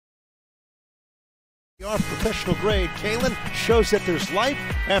Our professional grade, Kalen, shows that there's life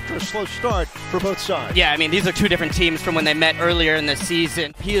after a slow start for both sides. Yeah, I mean, these are two different teams from when they met earlier in the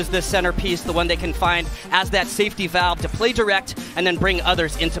season. He is the centerpiece, the one they can find as that safety valve to play direct and then bring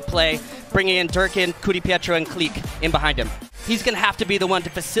others into play, bringing in Durkin, Pietro, and Kleek in behind him. He's going to have to be the one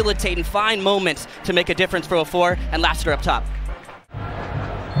to facilitate and find moments to make a difference for 04, and Lassiter up top.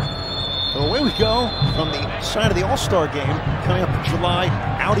 So away we go from the side of the All-Star game coming up in July,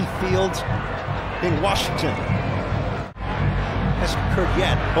 Audi Field in Washington. Hasn't occurred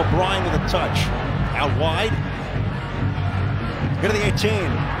yet. O'Brien with a touch. Out wide. Go to the 18.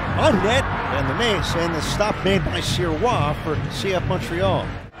 On net. And the mace and the stop made by Sirois for CF Montreal.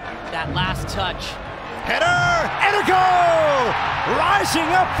 That last touch. Header! And a goal! Rising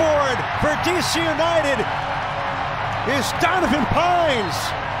up for it for DC United is Donovan Pines.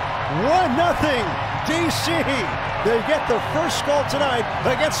 1-0 DC. They get the first goal tonight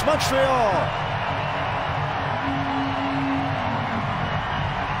against Montreal.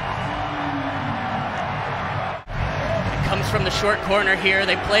 Comes from the short corner here.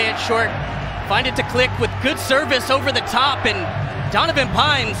 They play it short, find it to Click with good service over the top, and Donovan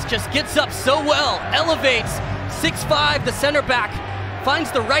Pines just gets up so well, elevates 6'5", the center back, finds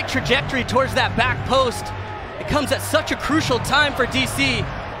the right trajectory towards that back post. It comes at such a crucial time for DC.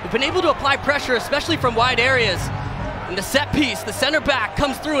 We've been able to apply pressure, especially from wide areas. And the set piece, the center back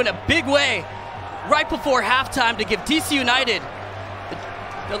comes through in a big way right before halftime to give DC United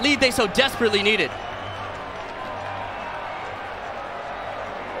the lead they so desperately needed.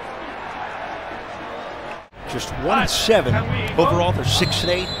 Just 1-7 overall. They're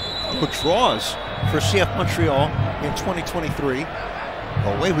 6-8. No draws for CF Montreal in 2023.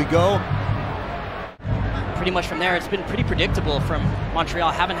 Away we go. Pretty much from there, it's been pretty predictable from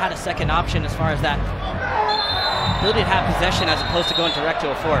Montreal. Haven't had a second option as far as that ability to have possession as opposed to going direct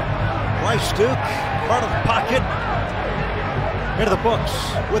to a 4. Bryce Duke, part of the pocket. Into the books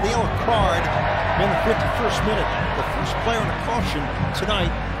with the yellow card in the 51st minute. The first player on a caution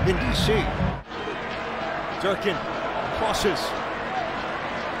tonight in DC. Durkin crosses.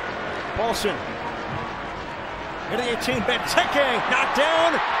 Paulson. Into the 18, Benteke, knocked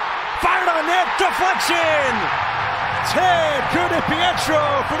down. Fired on net, deflection! Ted Pietro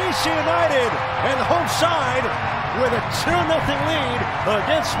for DC United. And the home side with a 2-0 lead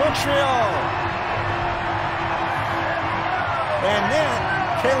against Montreal. And that,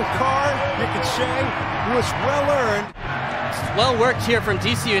 Caleb Carr, you could say, was well earned. It's well worked here from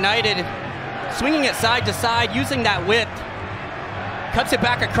DC United. Swinging it side to side, using that width. Cuts it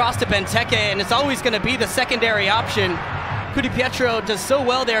back across to Benteke, and it's always going to be the secondary option. Pietro does so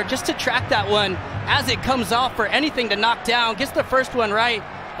well there just to track that one as it comes off for anything to knock down. Gets the first one right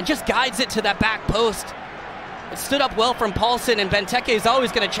and just guides it to that back post. It stood up well from Paulson, and Benteke is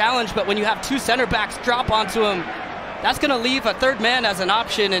always going to challenge, but when you have two center backs drop onto him, that's going to leave a third man as an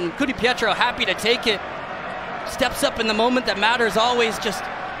option, and Pietro happy to take it. Steps up in the moment that matters always, just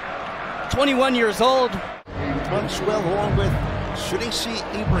 21 years old. Runs well along with Sudisi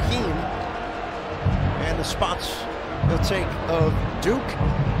Ibrahim. And the spots he'll take of Duke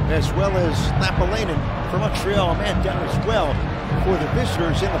as well as Napolainen for Montreal. Man down as well for the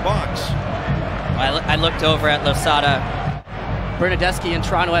visitors in the box. I looked over at Losada. Bernadeschi and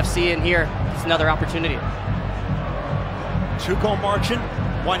Toronto FC in here. It's another opportunity. 2-goal margin.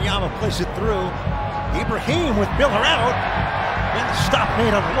 Wanyama plays it through. Ibrahim with Miller out. And the stop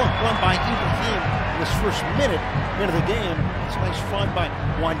made on a long run by Ibrahim in this first minute into the game. It's a nice find by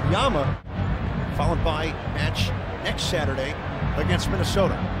Wanyama, followed by match next Saturday against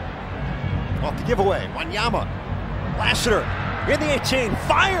Minnesota. Off the giveaway, Wanyama. Lassiter in the 18,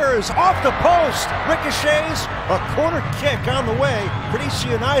 fires off the post, ricochets, a corner kick on the way for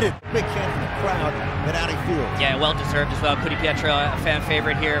DC United. Big hand from the crowd at Audi Field. Yeah, well deserved as well. Pietro, a fan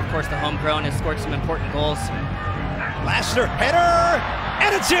favorite here. Of course, the homegrown has scored some important goals. Lassiter, header,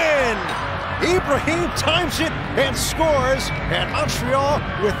 and it's in! Ibrahim times it and scores, and Montreal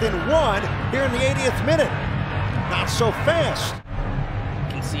within one here in the 80th minute. Not so fast.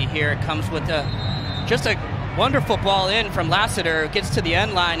 You can see here it comes with just a wonderful ball in from Lassiter, who gets to the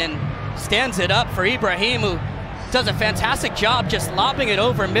end line and stands it up for Ibrahim, who does a fantastic job just lobbing it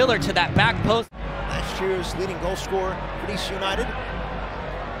over Miller to that back post. Last year's leading goal scorer for DC United.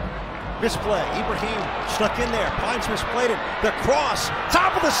 Misplay, Ibrahim stuck in there, Pines misplayed it, the cross,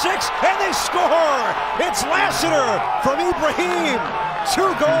 top of the 6, and they score! It's Lassiter from Ibrahim! 2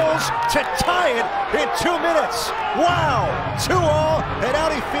 goals to tie it in 2 minutes. Wow, 2-2 at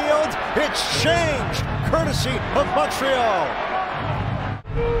Audi Field. It's changed, courtesy of Montreal.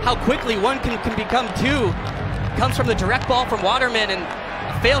 How quickly one can become 2. Comes from the direct ball from Waterman, and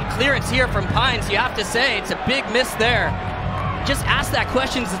a failed clearance here from Pines. You have to say it's a big miss there. Just ask that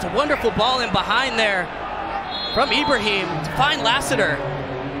question. It's a wonderful ball in behind there from Ibrahim to find Lassiter.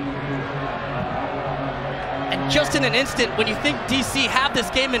 And just in an instant, when you think DC have this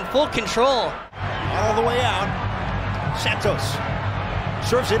game in full control. All the way out. Santos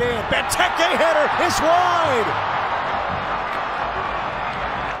serves it in. Benteke header is wide.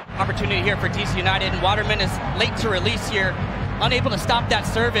 Opportunity here for DC United, and Waterman is late to release here, unable to stop that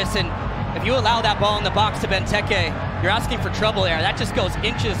service. And if you allow that ball in the box to Benteke, you're asking for trouble there. That just goes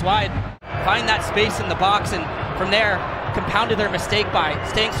inches wide. Find that space in the box, and from there, compounded their mistake by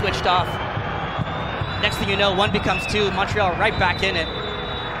staying switched off. Next thing you know, 1 becomes 2. Montreal right back in it.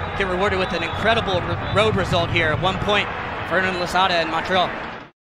 Get rewarded with an incredible road result here. 1 point for Fernand Losada and Montreal.